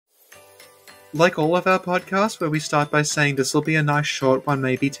like all of our podcasts, where we start by saying this will be a nice short one,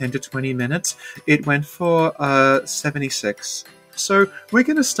 maybe 10 to 20 minutes, it went for 76. So we're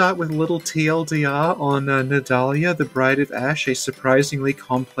going to start with a little TLDR on Nadalia, the Bride of Ash, a surprisingly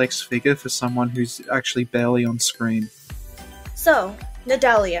complex figure for someone who's actually barely on screen. So,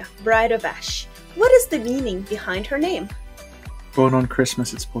 Nadalia, Bride of Ash. What is the meaning behind her name? Born on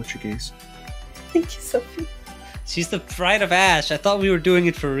Christmas, it's Portuguese. Thank you, Sophie. She's the Bride of Ash. I thought we were doing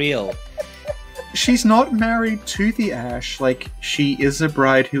it for real. She's not married to the Ash, like, she is a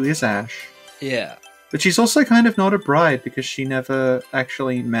bride who is Ash. Yeah. But she's also kind of not a bride because she never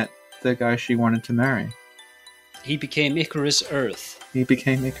actually met the guy she wanted to marry. He became Icarus Earth. He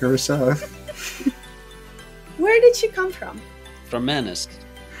became Icarus Earth. Where did she come from? From Manus.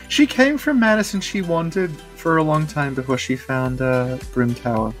 She came from Madison. She wandered for a long time before she found Broom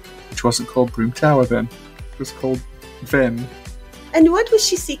Tower, which wasn't called Broom Tower then. It was called Ven. And what was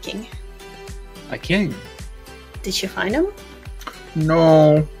she seeking? A king. Did she find him?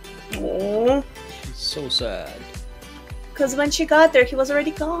 No. Oh. So sad. Because when she got there, he was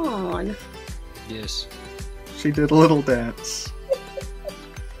already gone. Yes. She did a little dance.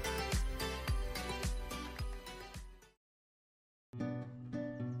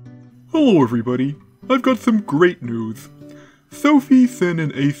 Hello everybody, I've got some great news. Sophie, Sin,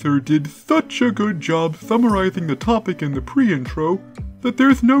 and Acer did such a good job summarizing the topic in the pre-intro that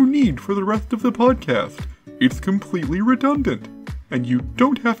there's no need for the rest of the podcast. It's completely redundant, and you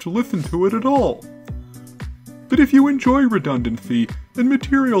don't have to listen to it at all. But if you enjoy redundancy and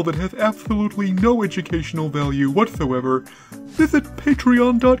material that has absolutely no educational value whatsoever, visit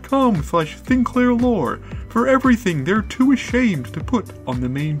patreon.com/SinclairLore for everything they're too ashamed to put on the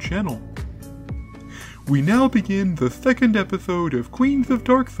main channel. We now begin the second episode of Queens of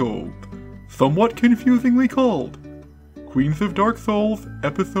Dark Souls, somewhat confusingly called Queens of Dark Souls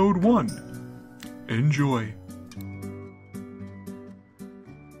Episode 1. Enjoy.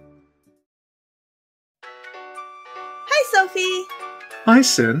 Hi, Sophie. Hi,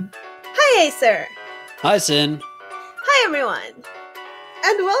 Sin. Hi, Acer. Hi, Sin. Hi, everyone.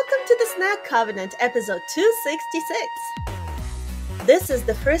 And welcome to the Snack Covenant, episode 266. This is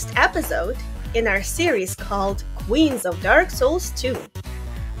the first episode in our series called Queens of Dark Souls 2.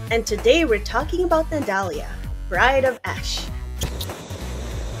 And today we're talking about Nadalia, Bride of Ash.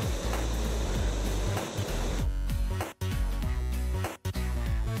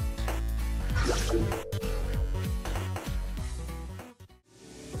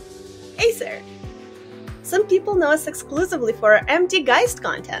 Acer. Some people know us exclusively for our empty Geist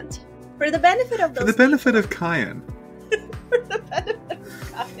content. For the benefit of those For the benefit of Kyan. For the benefit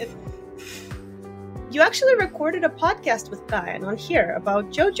of Kyan. You actually recorded a podcast with Kyan on here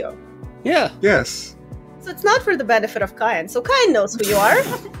about JoJo. Yeah. Yes. So it's not for the benefit of Kyan, so Kyan knows who you are.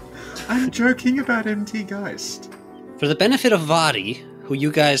 I'm joking about MT Geist. For the benefit of Vadi, who you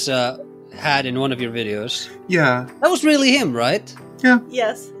guys had in one of your videos. Yeah. That was really him, right? Yeah.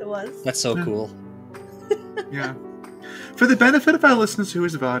 Yes, it was. That's so cool. Yeah. For the benefit of our listeners, who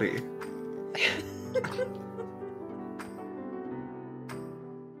is Vadi?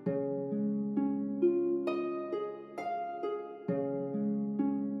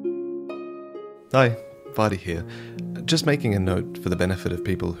 Hi, Vardy here. Just making a note for the benefit of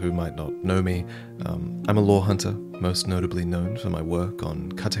people who might not know me. I'm a lore hunter, most notably known for my work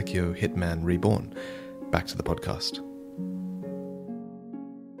on Katekyo Hitman Reborn. Back to the podcast.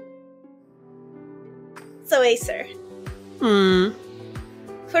 So, Acer. For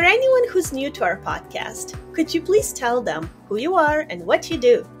anyone who's new to our podcast, could you please tell them who you are and what you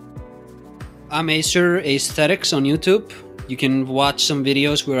do? I'm AesirAesthetics on YouTube. You can watch some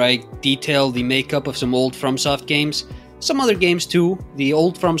videos where I detail the makeup of some old FromSoft games. Some other games too. The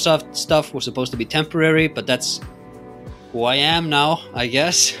old FromSoft stuff was supposed to be temporary, but that's who I am now, I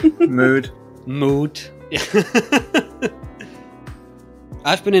guess. Mood.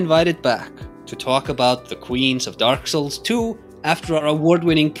 I've been invited back to talk about the Queens of Dark Souls 2 after our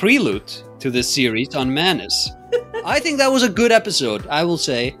award-winning prelude to this series on Manus. I think that was a good episode, I will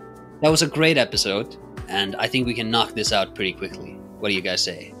say. That was a great episode. And I think we can knock this out pretty quickly. What do you guys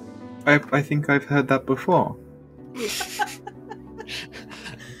say? I think I've heard that before.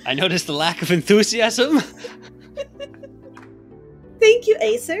 I noticed the lack of enthusiasm. Thank you,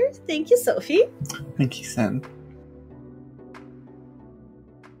 Acer. Thank you, Sophie. Thank you, Sen.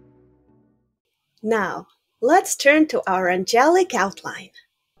 Now, let's turn to our angelic outline.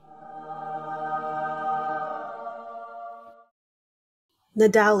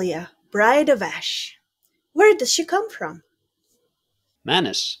 Nadalia, Bride of Ash. Where does she come from?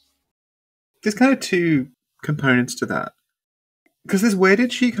 Manus. There's kind of two components to that. Because there's where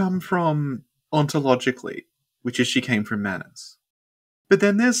did she come from ontologically, which is she came from Manus. But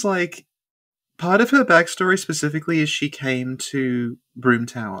then there's like part of her backstory specifically is she came to Broom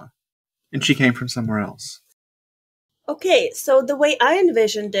Tower, and she came from somewhere else. Okay, so the way I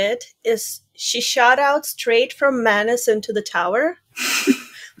envisioned it is she shot out straight from Manus into the tower,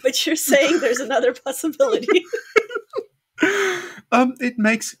 but you're saying there's another possibility. It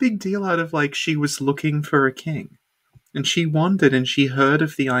makes a big deal out of like she was looking for a king, and she wandered and she heard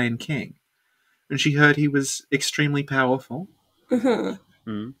of the Iron King, and she heard he was extremely powerful, Mhm.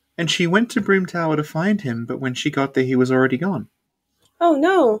 and she went to Broom Tower to find him, but when she got there, he was already gone. Oh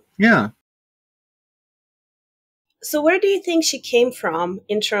no. Yeah. So where do you think she came from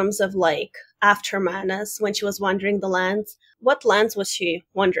in terms of like after Manus when she was wandering the lands? What lands was she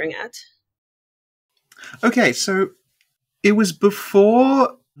wandering at? Okay, so it was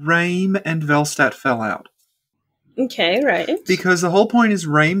before Rame and Velstadt fell out. Okay, right. Because the whole point is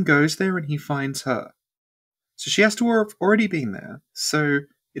Rame goes there and he finds her. So she has to have already been there. So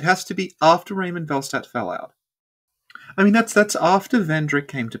it has to be after Rame and Velstadt fell out. I mean, that's after Vendrick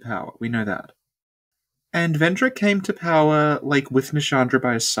came to power. We know that. And Vendrick came to power, like, with Nishandra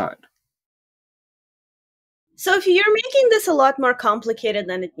by his side. So if you're making this a lot more complicated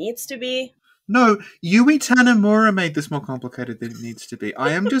than it needs to be. No, Yui Tanamura made this more complicated than it needs to be. I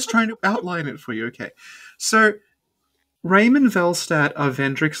am just trying to outline it for you, okay? So, Rame and Velstadt are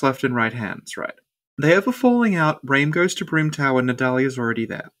Vendrick's left and right hands, right? They have a falling out, Rame goes to Broom Tower, Nadalia's already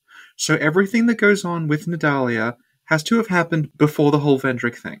there. So everything that goes on with Nadalia has to have happened before the whole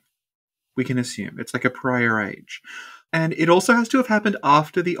Vendrick thing. We can assume. It's like a prior age. And it also has to have happened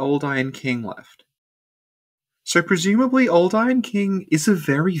after the Old Iron King left. So presumably Old Iron King is a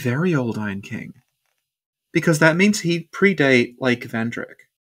very, very old Iron King. Because that means he'd predate, like, Vendrick.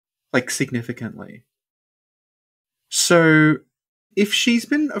 Like, significantly. So, if she's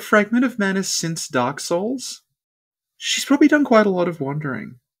been a fragment of Manus since Dark Souls, she's probably done quite a lot of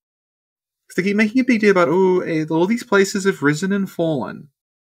wandering. Because they keep making a big deal about, all these places have risen and fallen.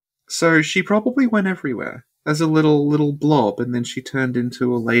 So she probably went everywhere as a little blob, and then she turned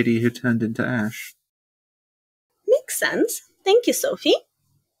into a lady who turned into ash. Makes sense. Thank you, Sophie.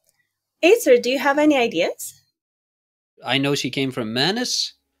 Acer, do you have any ideas? I know she came from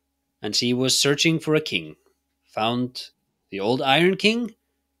Manus, and she was searching for a king. Found the old Iron King,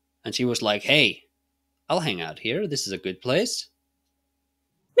 and she was like, hey, I'll hang out here. This is a good place.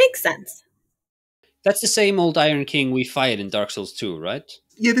 Makes sense. That's the same old Iron King we fight in Dark Souls 2, right?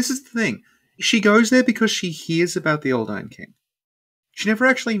 Yeah, this is the thing. She goes there because she hears about the Old Iron King. She never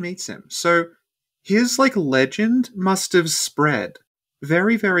actually meets him. So his, like, legend must have spread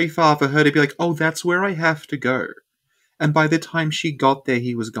very, very far for her to be like, oh, that's where I have to go. And by the time she got there,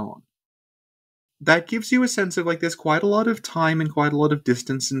 he was gone. That gives you a sense of, like, there's quite a lot of time and quite a lot of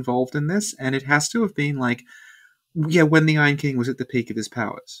distance involved in this, and it has to have been, like, yeah, when the Iron King was at the peak of his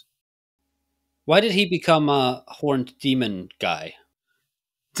powers. Why did he become a horned demon guy?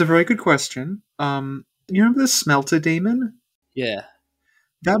 It's a very good question. You remember the Smelter Demon? Yeah.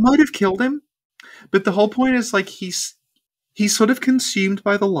 That might have killed him, but the whole point is, like, he's sort of consumed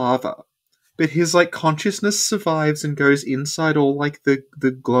by the lava, but his, like, consciousness survives and goes inside all, like, the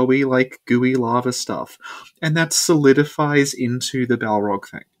glowy, like, gooey lava stuff, and that solidifies into the Balrog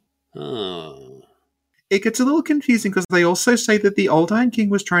thing. Oh. It gets a little confusing because they also say that the Old Iron King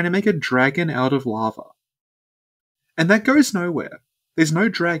was trying to make a dragon out of lava. And that goes nowhere. There's no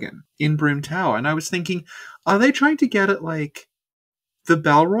dragon in Broom Tower. And I was thinking, are they trying to get at, like, the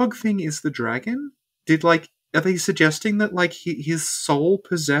Balrog thing is the dragon? Are they suggesting that, like, his soul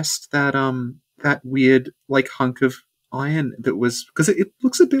possessed that weird, like, hunk of iron that was... Because it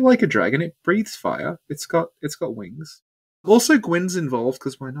looks a bit like a dragon. It breathes fire. It's got wings. Also, Gwyn's involved,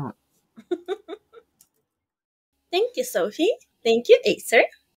 because why not? Thank you, Sophie. Thank you, Acer.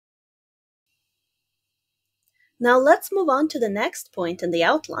 Now let's move on to the next point in the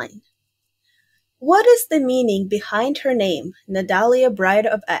outline. What is the meaning behind her name, Nadalia, Bride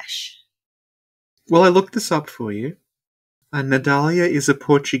of Ash? Well, I looked this up for you. Nadalia is a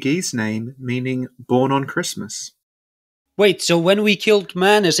Portuguese name meaning born on Christmas. Wait, so when we killed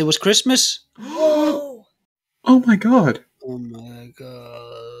Manus, it was Christmas? Whoa! Oh my god. Oh my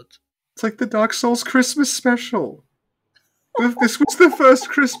god. It's like the Dark Souls Christmas special. This was the first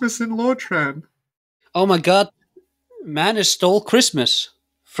Christmas in Lortran. Oh my god. Manus stole Christmas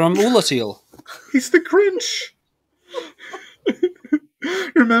from Ulasil. He's the Grinch.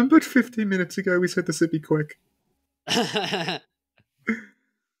 Remembered 15 minutes ago we said this would be quick.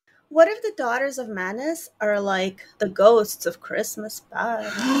 What if the daughters of Manus are like the ghosts of Christmas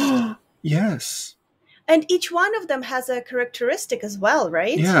past? Yes. And each one of them has a characteristic as well,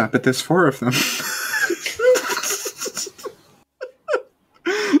 right? Yeah, but there's 4 of them.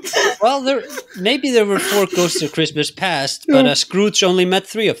 Well, maybe there were 4 Ghosts of Christmas Past, but Scrooge only met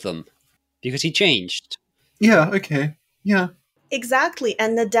 3 of them because he changed. Yeah, okay. Yeah. Exactly.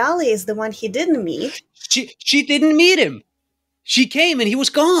 And Nadalia is the one he didn't meet. She didn't meet him. She came and he was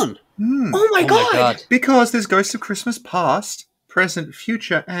gone. Oh my god! Because there's Ghosts of Christmas Past, Present,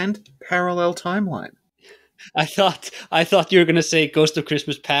 Future, and Parallel Timeline. I thought you were going to say Ghost of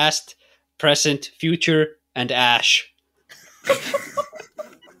Christmas Past, Present, Future, and Ash.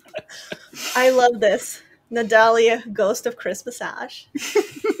 I love this. Nadalia, Ghost of Christmas Ash.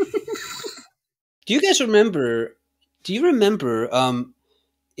 Do you guys remember? Do you remember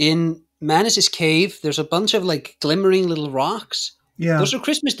in Manus's cave? There's a bunch of like glimmering little rocks. Yeah. Those are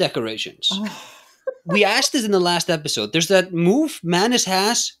Christmas decorations. Oh. We asked this in the last episode. There's that move Manus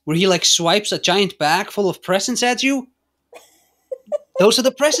has where he like swipes a giant bag full of presents at you. Those are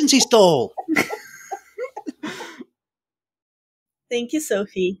the presents he stole. Thank you,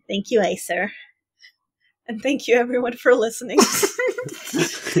 Sophie. Thank you, Aesir. And thank you, everyone, for listening.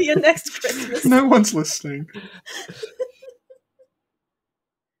 See you next Christmas. No one's listening.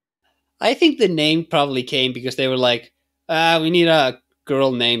 I think the name probably came because they were like, we need a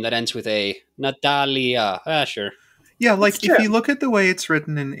girl name that ends with A. Nadalia. Sure. Yeah, like if you look at the way it's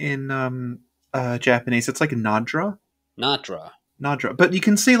written in Japanese, it's like Nadra. Nadra. But you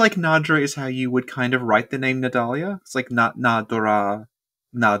can see like Nadra is how you would kind of write the name Nadalia. It's like Nadora,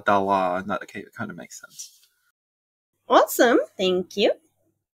 Nadala. Okay, it kind of makes sense. Awesome. Thank you.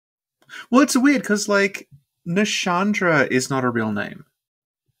 Well, it's weird because like Nishandra is not a real name.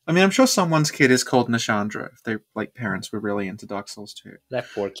 I mean, I'm sure someone's kid is called Nishandra if their like parents were really into Dark Souls 2. That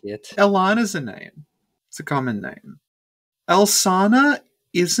poor kid. Elana's a name. It's a common name. Alsana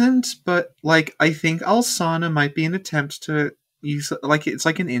isn't, but like I think Alsana might be an attempt to use like it's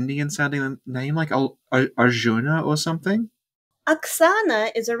like an Indian sounding name, like Arjuna or something. Oksana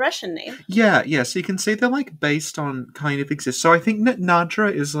is a Russian name. Yeah. So you can see they're like based on kind of exist. So I think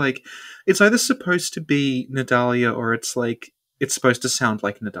Nadra is like it's either supposed to be Nadalia or it's like it's supposed to sound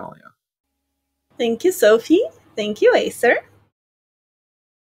like Nadalia. Thank you, Sophie. Thank you, Aesir.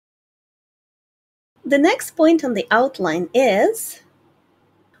 The next point on the outline is,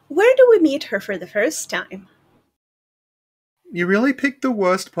 where do we meet her for the first time? You really picked the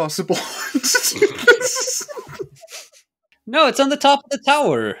worst possible. No, it's on the top of the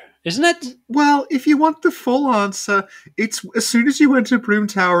tower, isn't it? Well, if you want the full answer, it's as soon as you went to Broom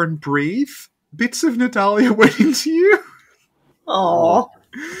Tower and breathe, bits of Nadalia went into you. Aww.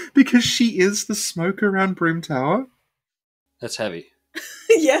 Because she is the smoke around Broom Tower. That's heavy.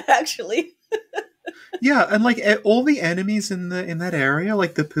 Yeah, actually. Yeah, and like all the enemies in that area,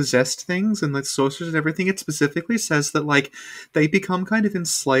 like the possessed things and the sorcerers and everything, it specifically says that like they become kind of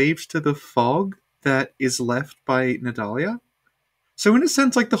enslaved to the fog that is left by Nadalia. So in a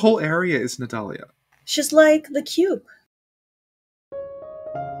sense, like the whole area is Nadalia. She's like the cube.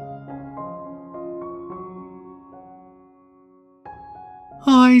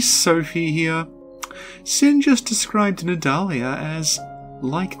 Hi, Sophie here. Sin just described Nadalia as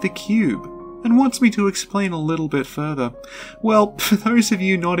like the cube, and wants me to explain a little bit further. Well, for those of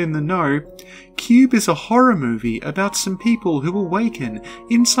you not in the know, Cube is a horror movie about some people who awaken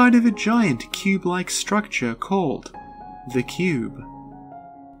inside of a giant cube-like structure called the Cube.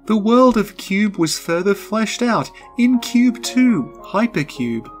 The world of Cube was further fleshed out in Cube 2,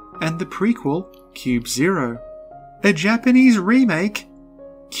 Hypercube, and the prequel, Cube 0. A Japanese remake,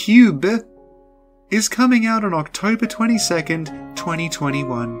 Cube, is coming out on October 22nd,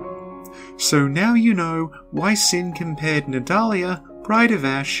 2021. So now you know why Sin compared Nadalia, Bride of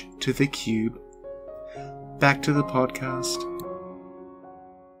Ash, to the Cube. Back to the podcast.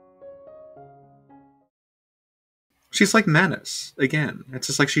 She's like Manus, again. It's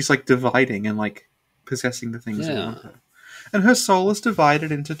just like she's like dividing and like possessing the things around her. And her soul is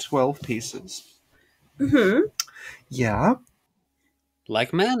divided into 12 pieces. Mm-hmm. Yeah.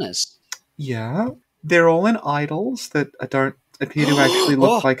 Like Manus. Yeah. They're all in idols that don't appear to actually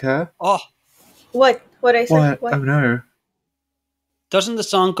look like her. Oh. What I said? What? Oh no. Doesn't the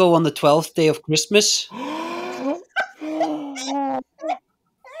song go on the 12th day of Christmas?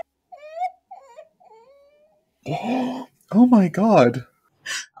 Oh my god.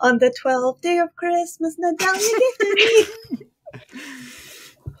 On the 12th day of Christmas, Nadalia gifted me.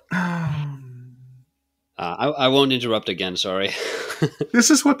 I won't interrupt again, sorry. This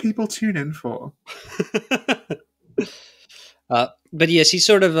is what people tune in for. But yes, he's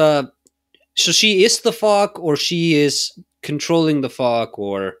sort of so she is the fog, or she is controlling the fog,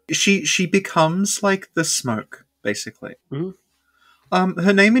 or She becomes like the smoke, basically. Mhm.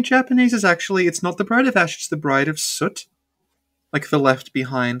 Her name in Japanese is actually, it's not the Bride of Ash, it's the Bride of Soot. Like the left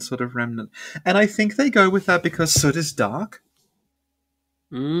behind sort of remnant. And I think they go with that because Soot is dark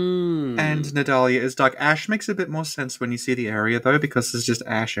and Nadalia is dark. Ash makes a bit more sense when you see the area though, because there's just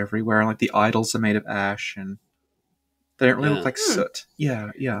ash everywhere, and like the idols are made of ash and they don't really look like soot.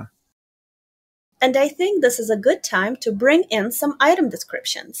 Yeah, yeah. And I think this is a good time to bring in some item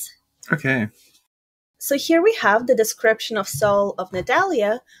descriptions. Okay. So here we have the description of soul of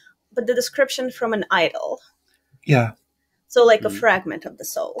Nadalia, but the description from an idol. Yeah. So like a fragment of the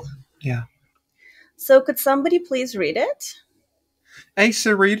soul. Yeah. So could somebody please read it?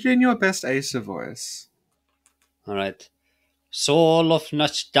 Aesir, read it in your best Aesir voice. all right. Soul of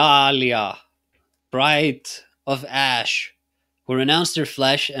Nadalia, bride of Ash, who renounced her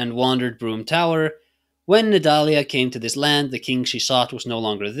flesh and wandered Broom Tower. When Nadalia came to this land, the king she sought was no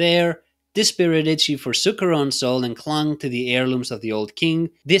longer there. Dispirited, she forsook her own soul and clung to the heirlooms of the old king.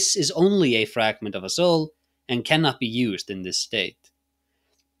 This is only a fragment of a soul and cannot be used in this state.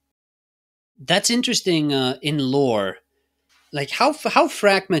 That's interesting in lore. Like, how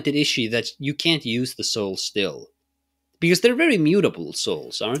fragmented is she that you can't use the soul still? Because they're very mutable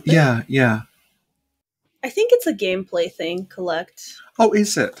souls, aren't they? Yeah, yeah. I think it's a gameplay thing, Collect. Oh,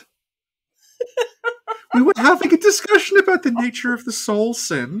 is it? We were having a discussion about the nature of the soul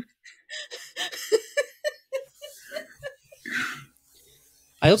sin.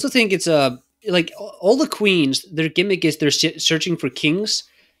 I also think it's like all the queens, their gimmick is they're searching for kings.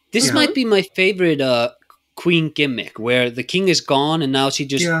 This might be my favorite queen gimmick, where the king is gone and now she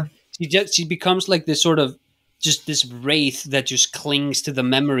becomes like this sort of just this wraith that just clings to the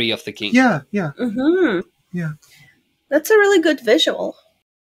memory of the king. Yeah, yeah. Mm-hmm. Yeah. That's a really good visual.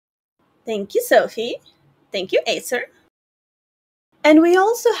 Thank you, Sophie. Thank you, Aesir. And we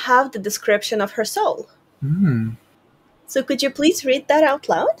also have the description of her soul. So could you please read that out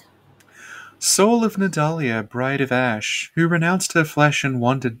loud? Soul of Nadalia, Bride of Ash, who renounced her flesh and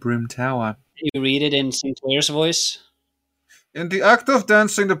wandered Broom Tower. You read it in Sinclair's voice? In the act of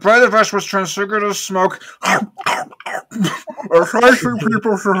dancing, the Bride of Ash was transfigured as smoke, enticing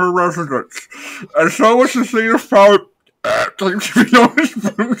people to her residence. And so was the seat of power to be known as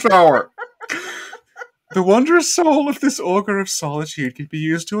Broom Tower. The wondrous soul of this augur of solitude could be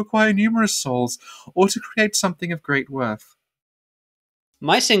used to acquire numerous souls, or to create something of great worth.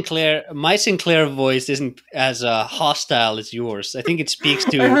 My Sinclair voice isn't as hostile as yours. I think it speaks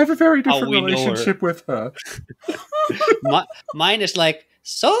to I have a very how different we know her. relationship with her. Mine is like,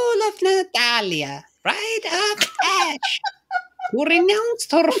 Soul of Nadalia, Bride of Ash, who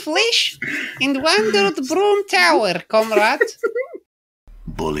renounced her flesh and wandered Broom Tower, comrade.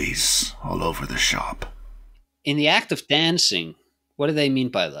 Bullies all over the shop. In the act of dancing, what do they mean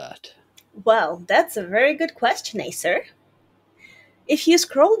by that? Well, that's a very good question, Aesir. If you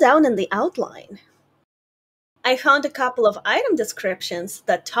scroll down in the outline, I found a couple of item descriptions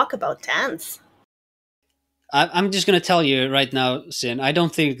that talk about dance. I'm just going to tell you right now, Sin, I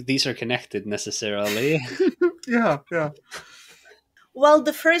don't think these are connected necessarily. Yeah, yeah. Well,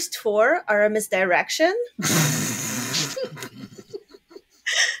 the first four are a misdirection.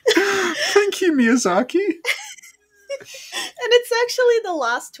 Thank you, Miyazaki. And it's actually the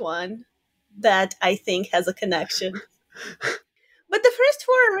last one that I think has a connection. But the first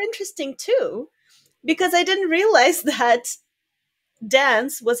four are interesting too, because I didn't realize that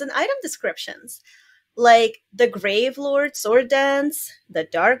dance was in item descriptions. Like the Grave Lord Sword Dance, the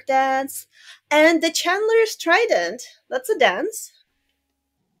Dark Dance, and the Chandler's Trident. That's a dance.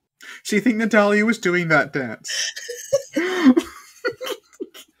 So you think Nadalia was doing that dance?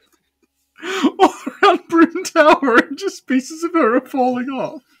 All around Broom Tower, and just pieces of her are falling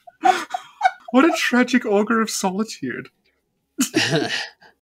off. What a tragic augur of solitude.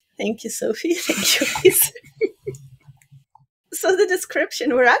 Thank you, Sophie. Thank you, Aesir. So the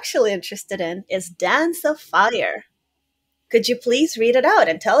description we're actually interested in is Dance of Fire. Could you please read it out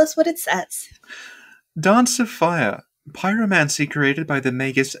and tell us what it says? Dance of Fire. Pyromancy created by the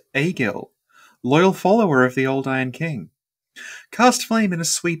magus Aegil, loyal follower of the Old Iron King. Cast flame in a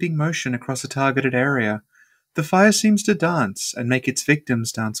sweeping motion across a targeted area. The fire seems to dance, and make its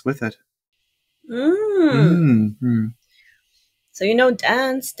victims dance with it. So you know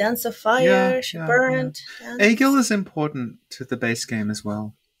Dance of Fire, she burned. Yeah. Aegil is important to the base game as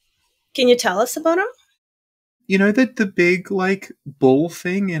well. Can you tell us about him? You know the big, like, bull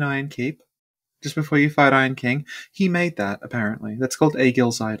thing in Iron Keep? Just before you fight Iron King? He made that, apparently. That's called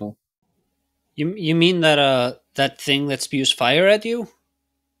Aegil's Idol. You mean that that thing that spews fire at you?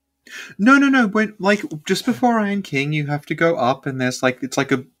 No. When like just before Iron King, you have to go up, and there's like it's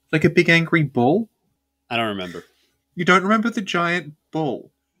like a big angry bull. I don't remember. You don't remember the giant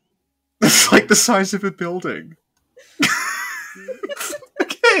bull? It's like the size of a building.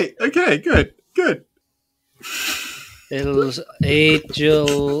 Okay, good.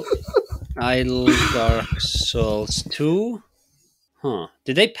 Angel Idol Dark Souls 2? Huh.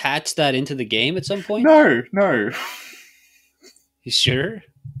 Did they patch that into the game at some point? No. You sure?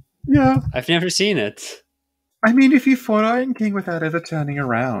 Yeah. I've never seen it. I mean, if you fought Iron King without ever turning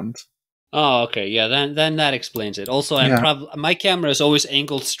around. Oh, okay. Yeah, then that explains it. Also, my camera is always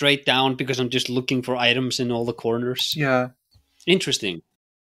angled straight down because I'm just looking for items in all the corners. Yeah. Interesting.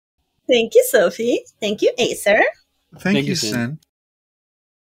 Thank you, Sophie. Thank you, Acer. Thank you, Sin.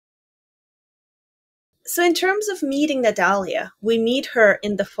 So in terms of meeting Nadalia, we meet her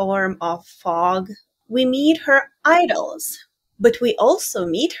in the form of fog. We meet her idols, but we also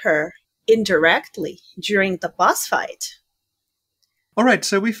meet her indirectly during the boss fight. Alright,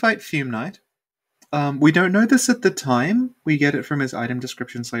 so we fight Fume Knight. We don't know this at the time. We get it from his item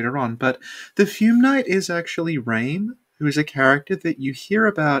descriptions later on, but the Fume Knight is actually Rame, who is a character that you hear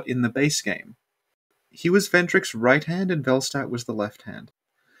about in the base game. He was Vendrick's right hand and Velstadt was the left hand.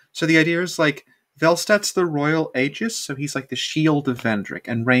 So the idea is like, Velstadt's the royal Aegis, so he's like the shield of Vendrick,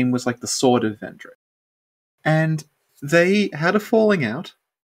 and Rame was like the sword of Vendrick. And they had a falling out,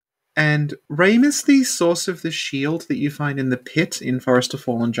 and Rame is the source of the shield that you find in the pit in Forest of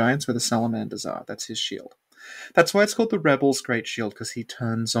Fallen Giants where the salamanders are. That's his shield. That's why it's called the Rebel's Great Shield, because he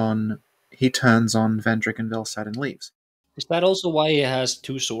turns on Vendrick and Velstadt and leaves. Is that also why he has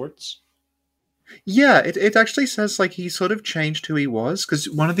two swords? Yeah, it actually says like he sort of changed who he was, because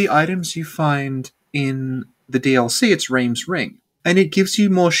one of the items you find in the DLC, it's Rame's Ring, and it gives you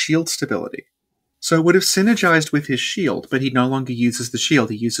more shield stability. So it would have synergized with his shield, but he no longer uses the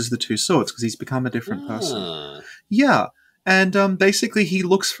shield, he uses the two swords, because he's become a different person. Yeah, and basically he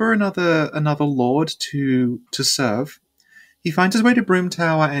looks for another lord to serve. He finds his way to Broom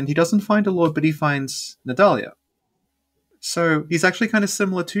Tower, and he doesn't find a lord, but he finds Nadalia. So he's actually kind of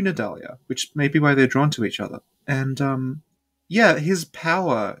similar to Nadalia, which may be why they're drawn to each other. And his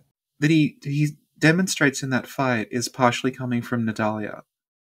power that he demonstrates in that fight is partially coming from Nadalia.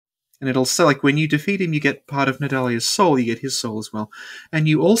 And it'll say, like, when you defeat him, you get part of Nadalia's soul, you get his soul as well. And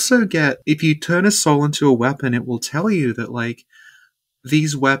you also get, if you turn a soul into a weapon, it will tell you that, like,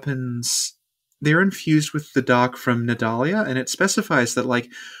 these weapons, they're infused with the dark from Nadalia, and it specifies that,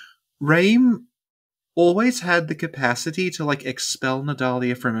 like, Rame always had the capacity to, like, expel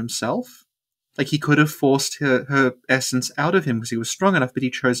Nadalia from himself. Like, he could have forced her essence out of him because he was strong enough, but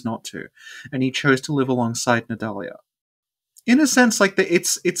he chose not to. And he chose to live alongside Nadalia. In a sense, like,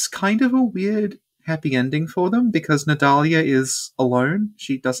 it's kind of a weird happy ending for them, because Nadalia is alone.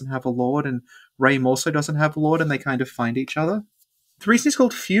 She doesn't have a lord, and Rame also doesn't have a lord, and they kind of find each other. The reason he's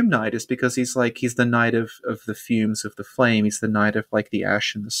called Fume Knight is because he's the knight of the fumes of the flame. He's the knight of, like, the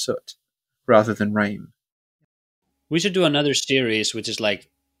ash and the soot, rather than Rame. We should do another series, which is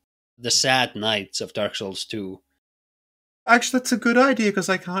like the sad nights of Dark Souls 2. Actually, that's a good idea, because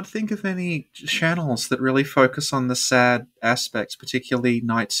I can't think of any channels that really focus on the sad aspects, particularly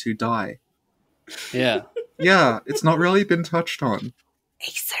knights who die. Yeah. Yeah, it's not really been touched on.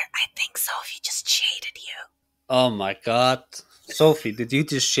 Acer, I think Sophie just shaded you. Oh my god. Sophie, did you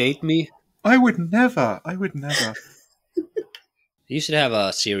just shade me? I would never. You should have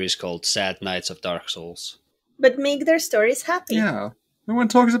a series called Sad Nights of Dark Souls. But make their stories happy. Yeah. No one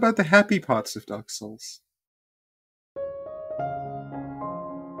talks about the happy parts of Dark Souls.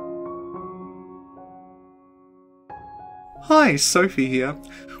 Hi, Sophie here.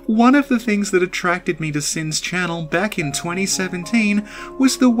 One of the things that attracted me to Sin's channel back in 2017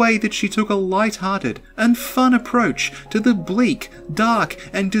 was the way that she took a light-hearted and fun approach to the bleak, dark,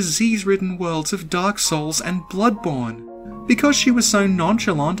 and disease-ridden worlds of Dark Souls and Bloodborne. Because she was so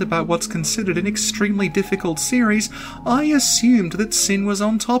nonchalant about what's considered an extremely difficult series, I assumed that Sin was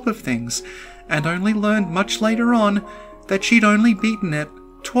on top of things, and only learned much later on that she'd only beaten it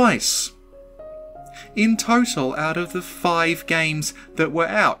twice. In total, out of the 5 games that were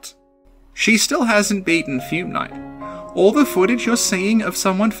out. She still hasn't beaten Fume Knight. All the footage you're seeing of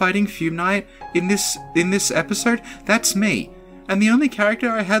someone fighting Fume Knight in this episode, that's me. And the only character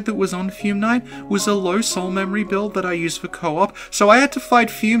I had that was on Fume Knight was a low soul memory build that I used for co-op, so I had to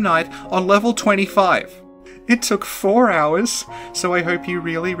fight Fume Knight on level 25. It took 4 hours, so I hope you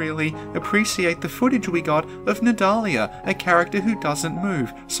really, really appreciate the footage we got of Nadalia, a character who doesn't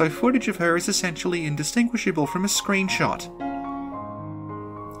move, so footage of her is essentially indistinguishable from a screenshot.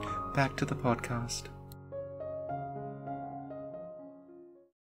 Back to the podcast.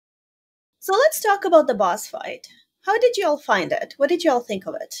 let's talk about the boss fight. How did you all find it? What did you all think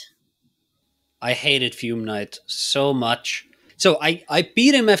of it? I hated Fume Knight so much. So I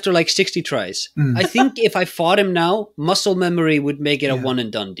beat him after like 60 tries. I think if I fought him now, muscle memory would make it a one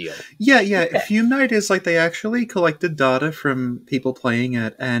and done deal. Yeah. Fume Knight is like they actually collected data from people playing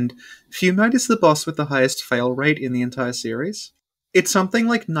it, and Fume Knight is the boss with the highest fail rate in the entire series. It's something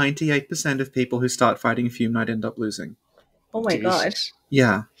like 98% of people who start fighting Fume Knight end up losing. Oh my god.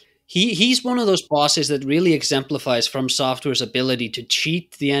 Yeah. He's one of those bosses that really exemplifies From Software's ability to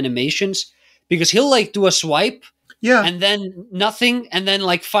cheat the animations, because he'll like do a swipe, Yeah. and then nothing, and then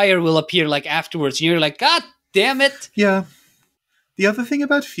like fire will appear like afterwards, and you're like, God damn it! Yeah. The other thing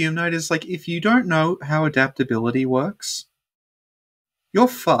about Fume Knight is like if you don't know how adaptability works, you're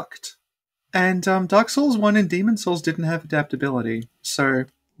fucked. And Dark Souls 1 and Demon Souls didn't have adaptability, so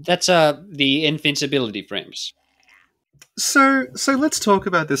That's the invincibility frames. So let's talk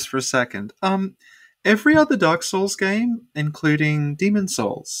about this for a second. Every other Dark Souls game, including Demon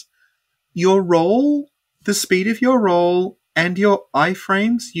Souls, your roll, the speed of your roll, and your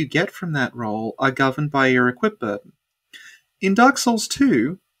iframes you get from that roll are governed by your equip burden. In Dark Souls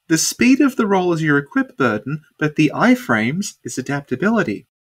 2, the speed of the roll is your equip burden, but the iframes is adaptability.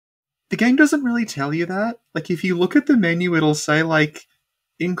 The game doesn't really tell you that. Like, if you look at the menu, it'll say, like,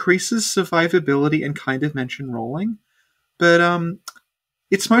 increases survivability and kind of mention rolling. But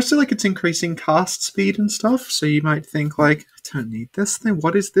it's mostly like it's increasing cast speed and stuff, so you might think like, I don't need this thing,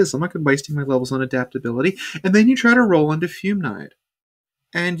 what is this? I'm not wasting my levels on adaptability. And then you try to roll into Fume Knight.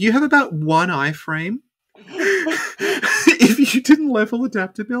 And you have about one iframe if you didn't level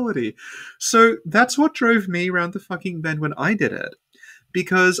adaptability. So that's what drove me around the fucking bend when I did it.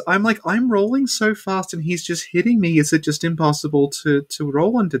 Because I'm like, I'm rolling so fast and he's just hitting me, is it just impossible to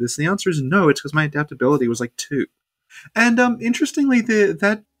roll into this? And the answer is no, it's because my adaptability was like 2. And interestingly,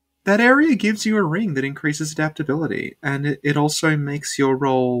 that area gives you a ring that increases adaptability, and it also makes your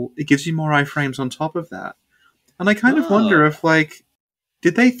roll. It gives you more iframes on top of that. And I kind of wonder if, like,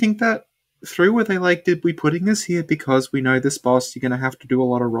 did they think that through? Were they like, did we putting this here because we know this boss you're going to have to do a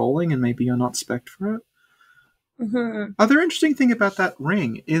lot of rolling, and maybe you're not spec'd for it? Mm-hmm. Other interesting thing about that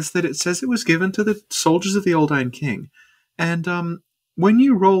ring is that it says it was given to the soldiers of the Old Iron King, and when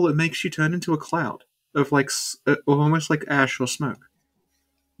you roll, it makes you turn into a cloud of like almost like ash or smoke,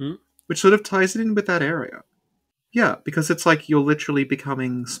 which sort of ties it in with that area. Yeah, because it's like you're literally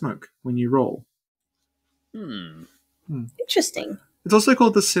becoming smoke when you roll. Interesting. It's also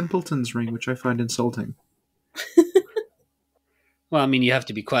called the Simpleton's Ring, which I find insulting. Well, I mean, you have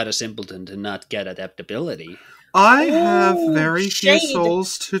to be quite a simpleton to not get adaptability. I have very shade. few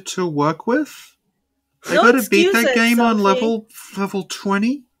souls to work with. I No gotta beat that excuses, game on Sophie. level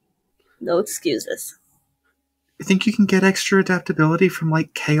 20. No excuses. I think you can get extra adaptability from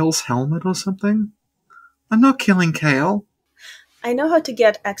like Kale's helmet or something. I'm not killing Kale. I know how to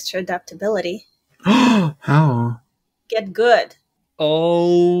get extra adaptability. How? Get good.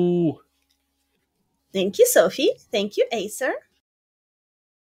 Oh, Thank you, Sophie. Thank you, Acer.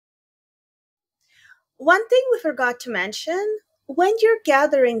 One thing we forgot to mention, when you're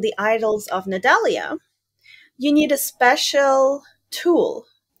gathering the idols of Nadalia, you need a special tool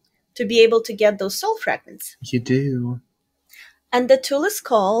to be able to get those soul fragments. You do. And the tool is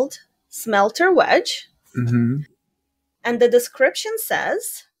called Smelter Wedge. Mm-hmm. And the description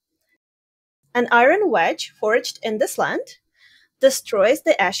says, an iron wedge forged in this land destroys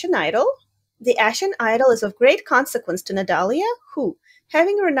the Ashen Idol. The Ashen Idol is of great consequence to Nadalia, who,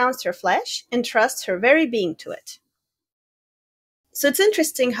 having renounced her flesh, entrusts her very being to it. So it's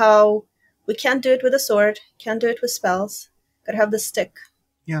interesting how we can't do it with a sword, can't do it with spells, gotta have the stick.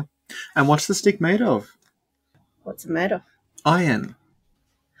 Yeah. And what's the stick made of? What's the matter? Iron.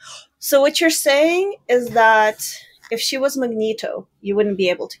 So what you're saying is that if she was Magneto, you wouldn't be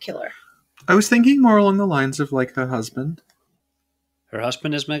able to kill her. I was thinking more along the lines of like her husband. her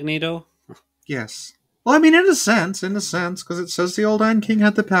husband is Magneto? Yes. Well, I mean, in a sense, because it says the old Iron King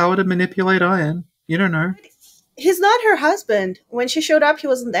had the power to manipulate iron. You don't know. He's not her husband. When she showed up, he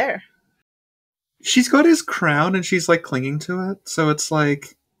wasn't there. She's got his crown and she's like clinging to it, so it's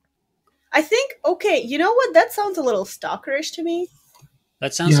like... I think, okay, you know what? That sounds a little stalkerish to me.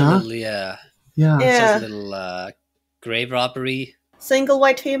 That sounds Yeah. a little, yeah. Yeah. Yeah. Sounds a little grave robbery. Single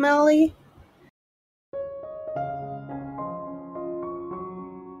white female-y.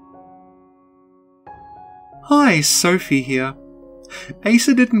 Hi, Sophie here.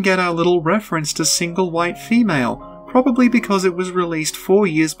 Acer didn't get our little reference to single white female, probably because it was released 4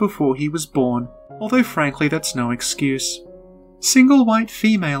 years before he was born, although frankly that's no excuse. Single White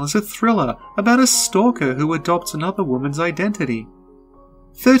Female is a thriller about a stalker who adopts another woman's identity.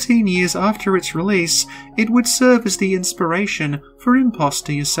 13 years after its release, it would serve as the inspiration for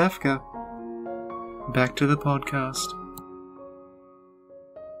Imposter Yusefka. Back to the podcast.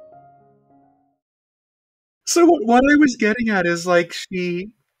 So what I was getting at is, like,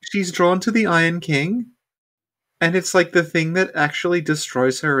 she's drawn to the Iron King, and it's like the thing that actually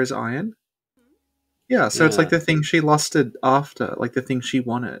destroys her is iron. Yeah, so it's like the thing she lusted after, like the thing she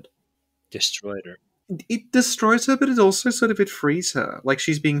wanted. Destroyed her. It destroys her, but it also sort of it frees her. Like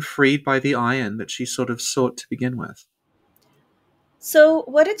she's being freed by the iron that she sort of sought to begin with. So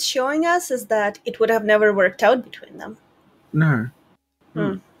what it's showing us is that it would have never worked out between them. No.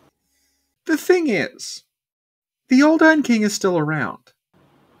 Hmm. The thing is, the old Iron King is still around.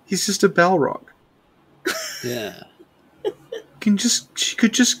 He's just a Balrog. Yeah. She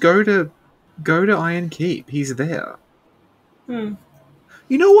could just go to Iron Keep. He's there. Hmm.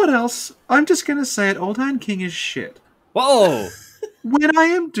 You know what else? I'm just gonna say it. Old Iron King is shit. Whoa! When I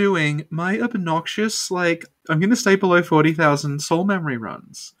am doing my obnoxious, like, I'm gonna stay below 40,000 soul memory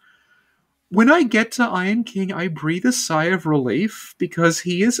runs. When I get to Iron King, I breathe a sigh of relief because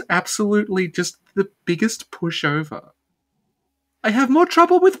he is absolutely just the biggest pushover. I have more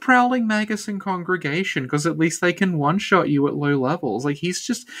trouble with Prowling Magus and Congregation because at least they can one-shot you at low levels. Like,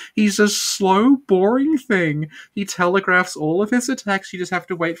 he's a slow, boring thing. He telegraphs all of his attacks. You just have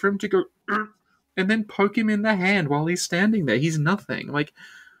to wait for him to go, and then poke him in the hand while he's standing there. He's nothing. Like,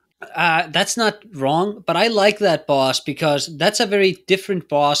 That's not wrong, but I like that boss because that's a very different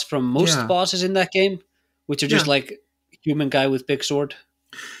boss from most bosses in that game, which are just like human guy with big sword.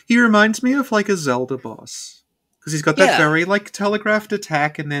 he reminds me of like a Zelda boss. Because he's got that very, like, telegraphed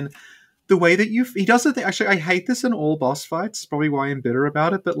attack, and then the way that he does it. Actually, I hate this in all boss fights. Probably why I'm bitter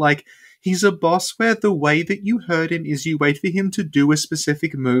about it. But, like, he's a boss where the way that you hurt him is you wait for him to do a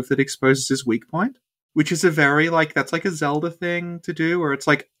specific move that exposes his weak point. Which is a very, like, that's like a Zelda thing to do, where it's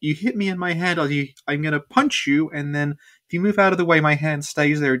like, you hit me in my hand, I'm going to punch you, and then if you move out of the way, my hand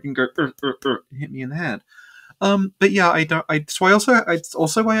stays there, you can go, hit me in the hand. But yeah, it's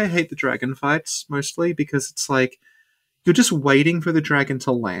also why I hate the dragon fights, mostly, because it's like, you're just waiting for the dragon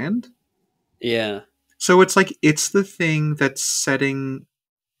to land. Yeah. So it's like, it's the thing that's setting,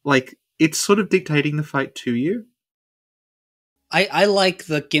 like, it's sort of dictating the fight to you. I like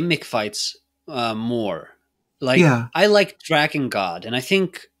the gimmick fights more. Like, I like Dragon God, and I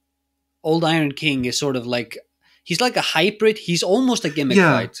think Old Iron King is sort of like, he's like a hybrid. He's almost a gimmick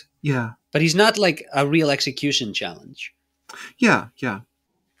fight. Yeah. But he's not like a real execution challenge. Yeah.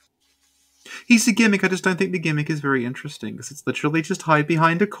 He's a gimmick. I just don't think the gimmick is very interesting because it's literally just hide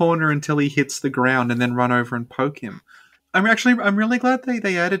behind a corner until he hits the ground and then run over and poke him. I'm really glad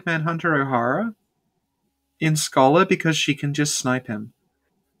they added Manhunter O'Hara in Scholar because she can just snipe him.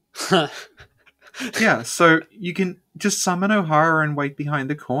 Yeah, so you can just summon O'Hara and wait behind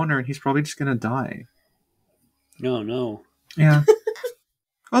the corner and he's probably just going to die. No. Yeah.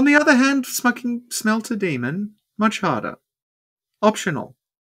 On the other hand, smoking Smelter Demon, much harder. Optional.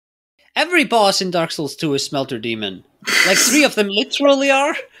 Every boss in Dark Souls 2 is Smelter Demon. Like 3 of them literally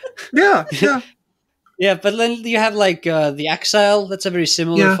are. Yeah. Yeah, but then you have like the Exile. That's a very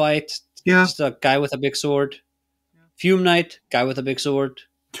similar fight. Yeah. Just a guy with a big sword. Fume Knight, guy with a big sword.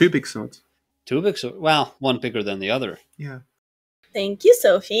 2 big swords. 2 big swords. Well, one bigger than the other. Yeah. Thank you,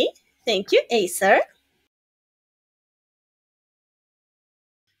 Sophie. Thank you, Aesir.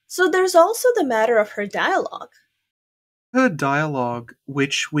 So there's also the matter of her dialogue. Her dialogue,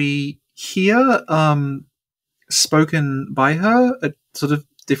 which we hear spoken by her at sort of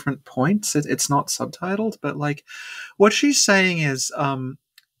different points. It's not subtitled, but like what she's saying is,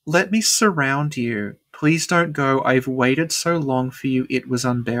 let me surround you. Please don't go. I've waited so long for you. It was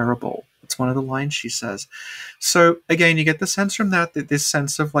unbearable. It's one of the lines she says. So again, you get the sense from that this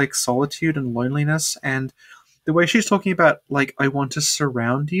sense of like solitude and loneliness, and the way she's talking about like, I want to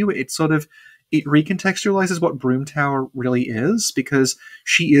surround you. It recontextualizes what Broom Tower really is, because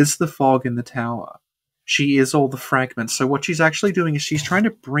she is the fog in the tower. She is all the fragments. So what she's actually doing is she's trying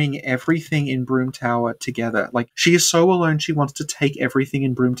to bring everything in Broom Tower together. Like, she is so alone, she wants to take everything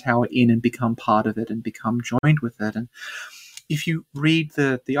in Broom Tower in and become part of it and become joined with it. And if you read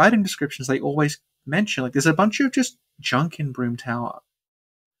the item descriptions, they always mention, like, there's a bunch of just junk in Broom Tower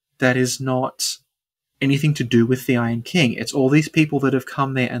that is not anything to do with the Iron King. It's all these people that have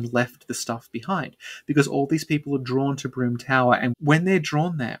come there and left the stuff behind, because all these people are drawn to Broom Tower, and when they're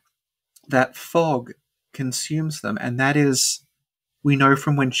drawn there, that fog consumes them. And that is, we know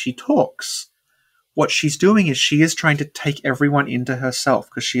from when she talks, what she's doing is she is trying to take everyone into herself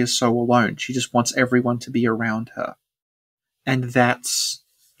because she is so alone. She just wants everyone to be around her. And that's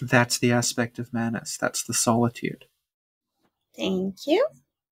the aspect of Manus. That's the solitude. Thank you.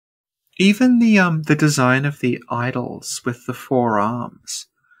 Even the design of the idols with the four arms.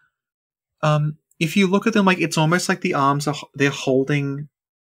 If you look at them, like it's almost like the arms they're holding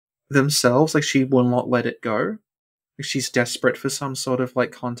themselves, like she will not let it go. Like she's desperate for some sort of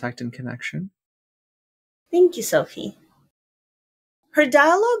like contact and connection. Thank you, Sophie. Her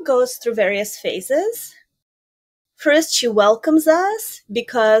dialogue goes through various phases. First, she welcomes us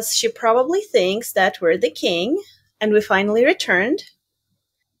because she probably thinks that we're the king and we finally returned.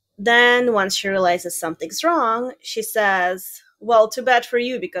 Then, once she realizes something's wrong, she says, well, too bad for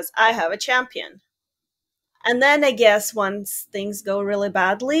you because I have a champion. And then I guess once things go really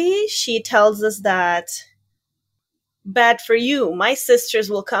badly, she tells us that, bad for you, my sisters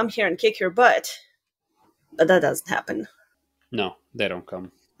will come here and kick your butt. But that doesn't happen. No, they don't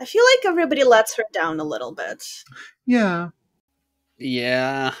come. I feel like everybody lets her down a little bit. Yeah.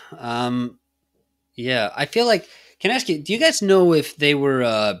 Yeah. Yeah. I feel like. Can I ask you? Do you guys know if they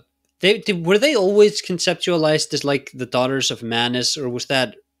were? Were they always conceptualized as like the daughters of Manus, or was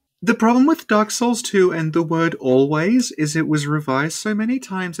that? The problem with Dark Souls 2 and the word always is it was revised so many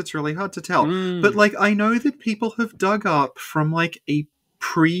times it's really hard to tell. But like I know that people have dug up from like a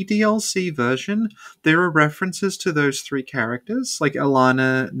pre-DLC version, there are references to those three characters, like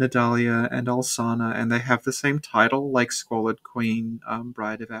Alana, Nadalia, and Alsana, and they have the same title, like Squalid Queen,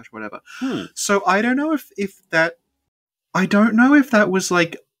 Bride of Ash, whatever. So I don't know if that was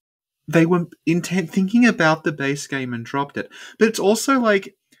like they were thinking about the base game and dropped it. But it's also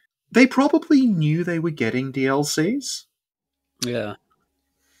like they probably knew they were getting DLCs. Yeah.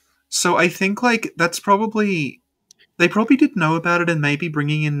 So I think like that's probably. They probably did know about it, and maybe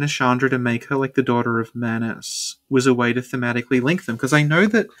bringing in Nishandra to make her like the daughter of Manus was a way to thematically link them. Because I know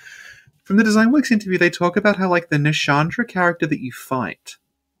that from the Design Works interview, they talk about how like the Nishandra character that you fight,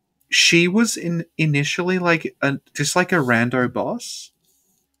 she was initially like just like a rando boss.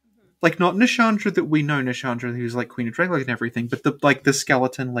 Like not Nishandra that we know, Nishandra who's like Queen of Dracula and everything, but the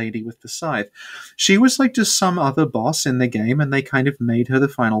skeleton lady with the scythe. She was like just some other boss in the game, and they kind of made her the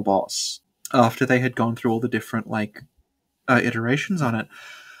final boss after they had gone through all the different like iterations on it.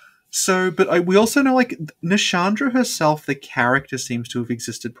 So, but we also know like Nishandra herself, the character seems to have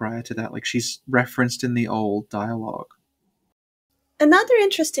existed prior to that. Like she's referenced in the old dialogue. Another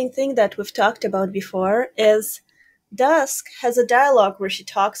interesting thing that we've talked about before is Dusk has a dialogue where she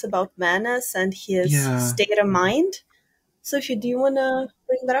talks about Manus and his state of mind. Sophie, do you want to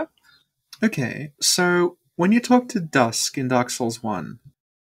bring that up? Okay, so when you talk to Dusk in Dark Souls 1,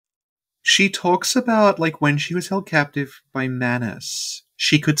 she talks about, like, when she was held captive by Manus,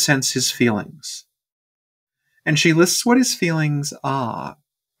 she could sense his feelings. And she lists what his feelings are.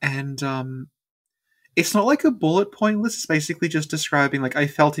 And, it's not like a bullet point list. It's basically just describing, like, I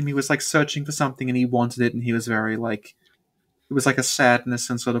felt him, he was, like, searching for something and he wanted it, and he was very, like, it was like a sadness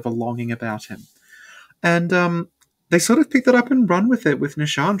and sort of a longing about him. And, they sort of pick that up and run with it with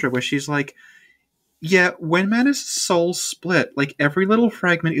Nishandra, where she's like, yeah, when Manus' soul split, like every little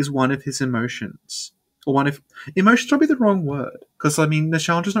fragment is one of his emotions. Or one of... Emotion's probably the wrong word. Because, I mean,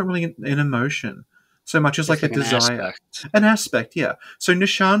 Nishandra's not really an emotion so much as like a desire. An aspect, yeah. So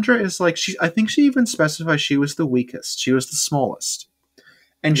Nishandra is like... I think she even specifies she was the weakest. She was the smallest.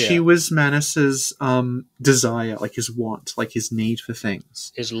 And she was Manus's desire, like his want, like his need for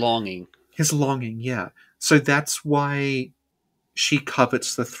things. His longing. His longing, yeah. So that's why she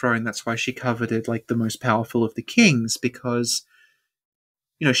covets the throne. That's why she coveted like the most powerful of the kings, because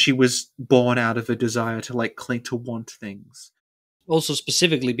you know she was born out of a desire to like cling, to want things. Also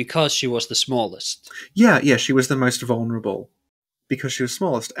specifically because she was the smallest. Yeah, she was the most vulnerable because she was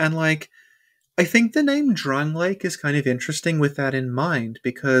smallest. And like I think the name Drung Lake is kind of interesting with that in mind,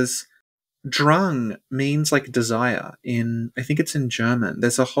 because Drung means like desire in, I think it's in German.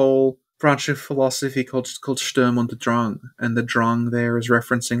 There's a whole branch of philosophy called Sturm und Drang, and the Drang there is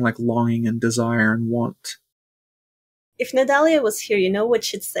referencing like longing and desire and want. If Nadalia was here, you know what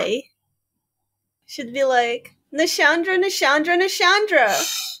she'd say? She'd be like, Nishandra, Nishandra, Nishandra!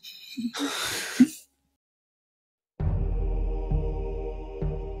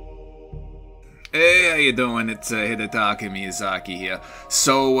 Hey, how you doing? It's Hidetaka Miyazaki here.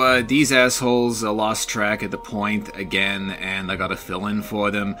 So, these assholes lost track of the point again, and I gotta fill in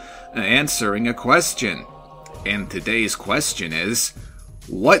for them, answering a question. And today's question is,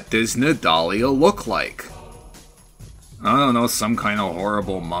 what does Nadalia look like? I don't know, some kind of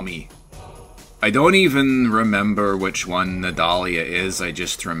horrible mummy. I don't even remember which one Nadalia is, I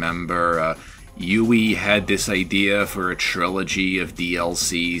just remember, Yui had this idea for a trilogy of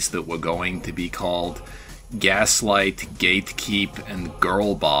DLCs that were going to be called Gaslight, Gatekeep, and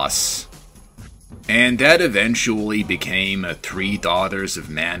Girl Boss. And that eventually became three daughters of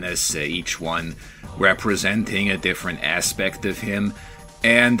Manus, each one representing a different aspect of him.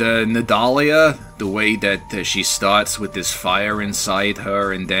 And Nadalia, the way that she starts with this fire inside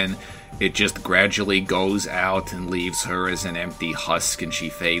her, and then it just gradually goes out and leaves her as an empty husk, and she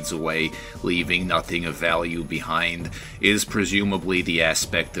fades away, leaving nothing of value behind, is presumably the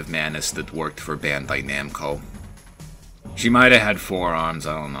aspect of Manus that worked for Bandai Namco. She might have had 4 arms,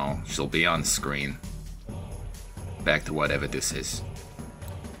 I don't know. She'll be on screen. Back to whatever this is.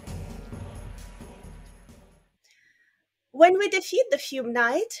 When we defeat the Fume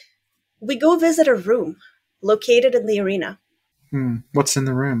Knight, we go visit a room located in the arena. What's in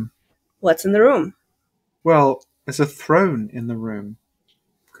the room? What's in the room? Well, there's a throne in the room.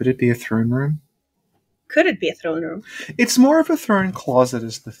 Could it be a throne room? Could it be a throne room? It's more of a throne closet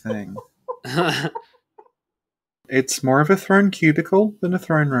is the thing. It's more of a throne cubicle than a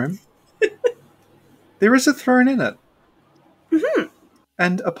throne room. There is a throne in it. Mm-hmm.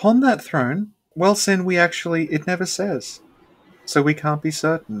 And upon that throne, well, Sin, it never says. So we can't be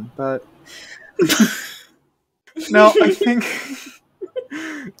certain, but... Now, I think...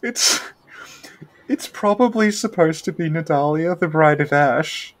 It's probably supposed to be Nadalia, the Bride of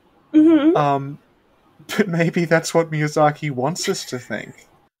Ash. Mm-hmm. But maybe that's what Miyazaki wants us to think.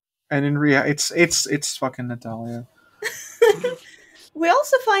 And in reality, it's fucking Nadalia. We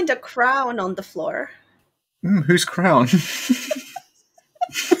also find a crown on the floor. Whose crown?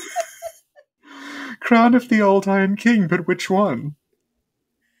 Crown of the Old Iron King, but which one?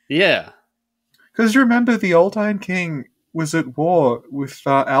 Yeah. Because remember, the Old Iron King was at war with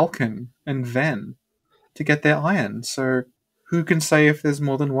Alkin and Ven to get their iron, so who can say if there's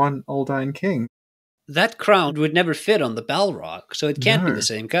more than one Old Iron King? That crown would never fit on the Balrog, so it can't be No, the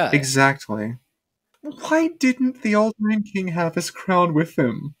same guy. Exactly. Why didn't the Old Iron King have his crown with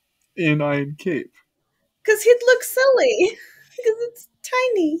him in Iron Cape? Because he'd look silly. Because it's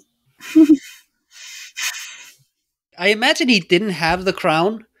tiny. I imagine he didn't have the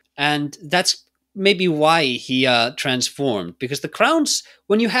crown, and that's maybe why he transformed. Because the crowns,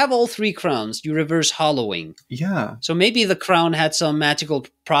 when you have all 3 crowns, you reverse hollowing. Yeah. So maybe the crown had some magical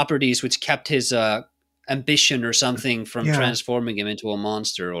properties which kept his ambition or something from transforming him into a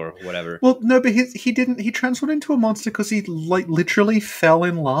monster or whatever. Well, no, but he didn't. He transformed into a monster because he literally fell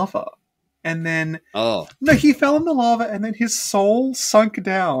in lava, and then he fell in the lava, and then his soul sunk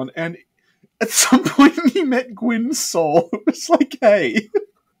down, and at some point he met Gwyn's soul. It was like, hey,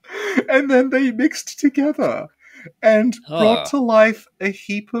 and then they mixed together and brought to life a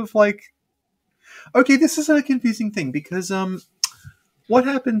heap of like. Okay, this is a confusing thing because what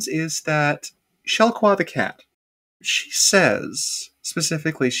happens is that Shelqua the cat, she says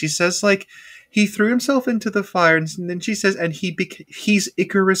like he threw himself into the fire, and then she says, and he's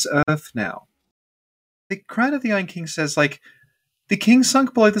Icarus Earth now. The Crown of the Iron King says like the king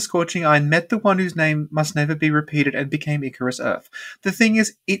sunk below the scorching iron, met the one whose name must never be repeated, and became Icarus Earth. The thing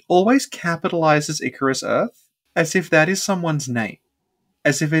is, it always capitalizes Icarus Earth as if that is someone's name,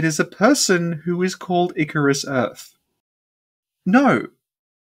 as if it is a person who is called Icarus Earth. No.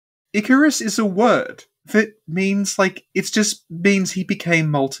 Icarus is a word that means like it just means he became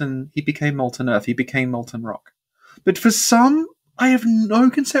molten earth, he became molten rock. But for some, I have no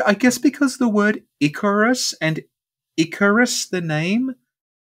concern. I guess because the word Icarus and Icarus, the name,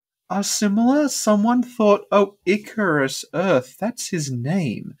 are similar, someone thought, oh, Icarus Earth, that's his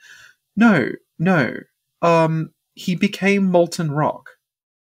name. No. He became molten rock.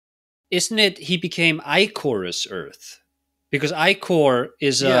 Isn't it he became Icorus Earth? Because Icor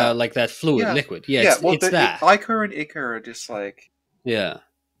is like that fluid liquid. Yeah, it's that. Icor and Icar are just like... Yeah.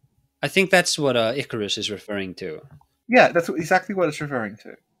 I think that's what Icarus is referring to. Yeah, that's exactly what it's referring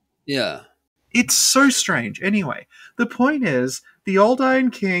to. Yeah. It's so strange. Anyway, the point is, the Old Iron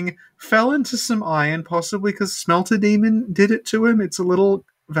King fell into some iron, possibly because Smelter Demon did it to him. It's a little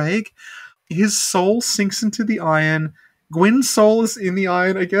vague. His soul sinks into the iron. Gwyn's soul is in the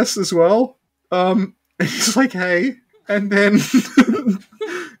iron, I guess, as well. He's like, hey... And then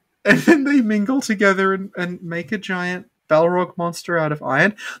they mingle together and make a giant Balrog monster out of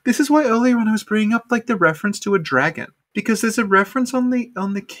iron. This is why earlier when I was bringing up like the reference to a dragon. Because there's a reference on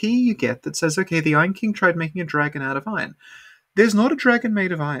the key you get that says, okay, the Iron King tried making a dragon out of iron. There's not a dragon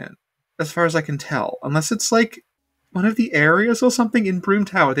made of iron, as far as I can tell. Unless it's like one of the areas or something in Broom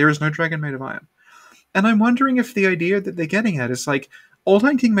Tower, there is no dragon made of iron. And I'm wondering if the idea that they're getting at is like, Old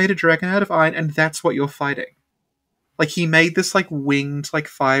Iron King made a dragon out of iron and that's what you're fighting. Like, he made this, like, winged, like,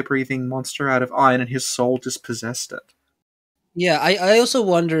 fire-breathing monster out of iron, and his soul just possessed it. Yeah, I also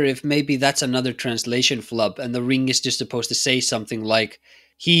wonder if maybe that's another translation flub, and the ring is just supposed to say something like,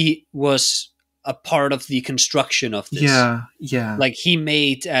 he was a part of the construction of this. Yeah. Like he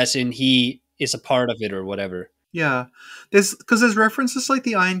made, as in he is a part of it or whatever. Yeah. There's references like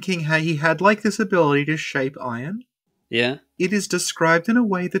the Iron King, how he had like this ability to shape iron. Yeah. It is described in a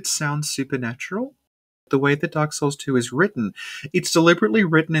way that sounds supernatural. The way that Dark Souls 2 is written, it's deliberately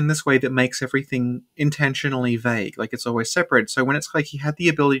written in this way that makes everything intentionally vague. Like it's always separate. So when it's like he had the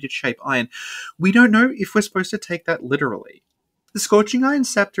ability to shape iron, we don't know if we're supposed to take that literally. The Scorching Iron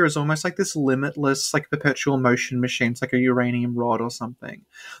Scepter is almost like this limitless, like perpetual motion machine. It's like a uranium rod or something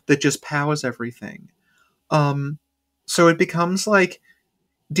that just powers everything. So it becomes like,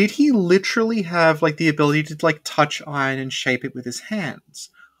 did he literally have like the ability to like touch iron and shape it with his hands?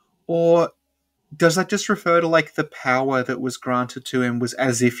 Or does that just refer to like the power that was granted to him was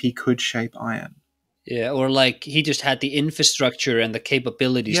as if he could shape iron? Yeah, or like he just had the infrastructure and the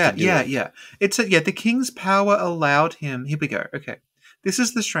capabilities to do it. Yeah. The king's power allowed him. Here we go. Okay. This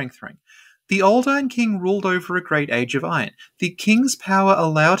is the strength ring. The Old Iron King ruled over a great age of iron. The king's power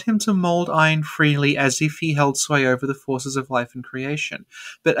allowed him to mold iron freely as if he held sway over the forces of life and creation.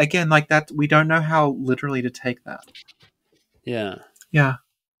 But again, like that, we don't know how literally to take that. Yeah. Yeah.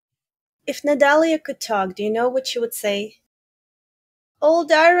 If Nadalia could talk, do you know what she would say?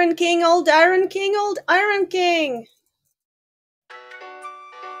 Old Iron King, old Iron King, old Iron King!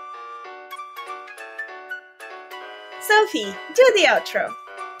 Sophie, do the outro.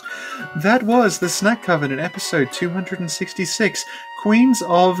 That was the Snack Covenant episode 266, Queens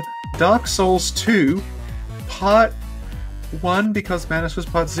of Dark Souls 2, Part 1 because Manus was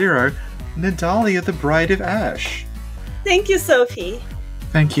Part 0, Nadalia the Bride of Ash. Thank you, Sophie.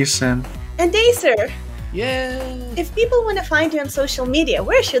 Thank you, Sin. And Aesir, Yeah. if people want to find you on social media,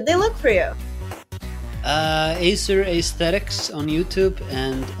 where should they look for you? AesirAesthetics on YouTube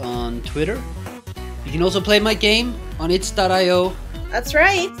and on Twitter. You can also play my game on its.io. That's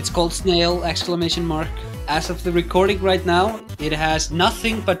right. It's called Snail! As of the recording right now, it has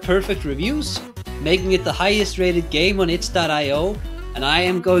nothing but perfect reviews, making it the highest rated game on its.io, and I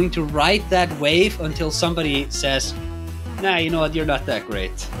am going to ride that wave until somebody says, nah, you know what, you're not that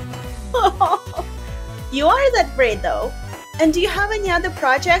great. You are that great, though. And do you have any other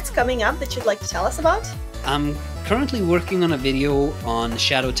projects coming up that you'd like to tell us about? I'm currently working on a video on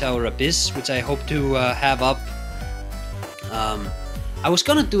Shadow Tower Abyss, which I hope to have up. I was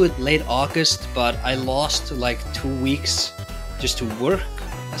gonna do it late August, but I lost like 2 weeks just to work,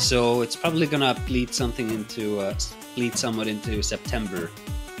 so it's probably gonna bleed somewhat into September.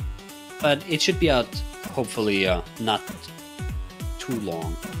 But it should be out, hopefully, not too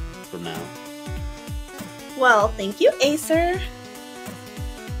long from now. Well, thank you, Aesir.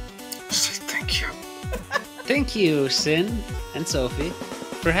 Thank you. Thank you, Sin and Sophie,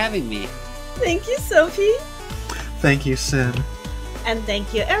 for having me. Thank you, Sophie. Thank you, Sin. And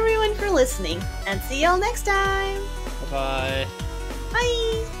thank you, everyone, for listening. And see y'all next time. Bye-bye.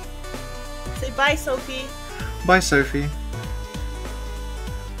 Bye. Say bye, Sophie. Bye, Sophie.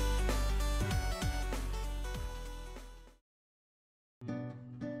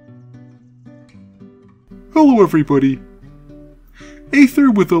 Hello everybody! Aesir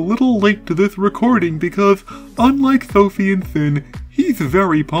was a little late to this recording because, unlike Sophie and Sin, he's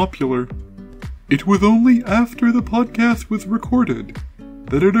very popular. It was only after the podcast was recorded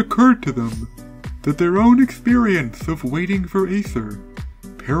that it occurred to them that their own experience of waiting for Aesir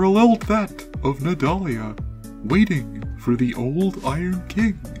paralleled that of Nadalia waiting for the Old Iron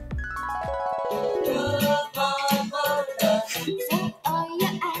King.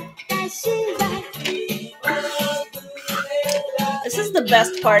 This is the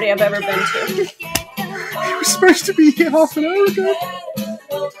best party I've ever been to. You were supposed to be here half an hour ago.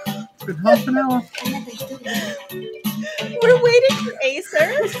 It's been half an hour. We're waiting for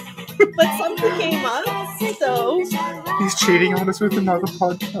Aesir, but something came up, so... He's cheating on us with another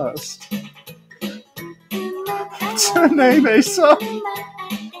podcast. What's her name, Asa?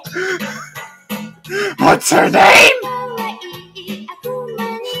 What's her name?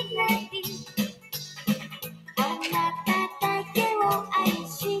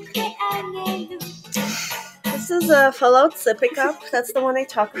 This is a Fallout Sippy Cup. That's the one I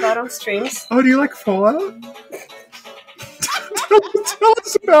talk about on streams. Oh, do you like Fallout? Tell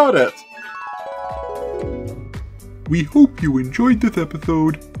us about it. We hope you enjoyed this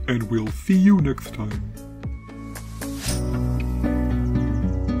episode, and we'll see you next time.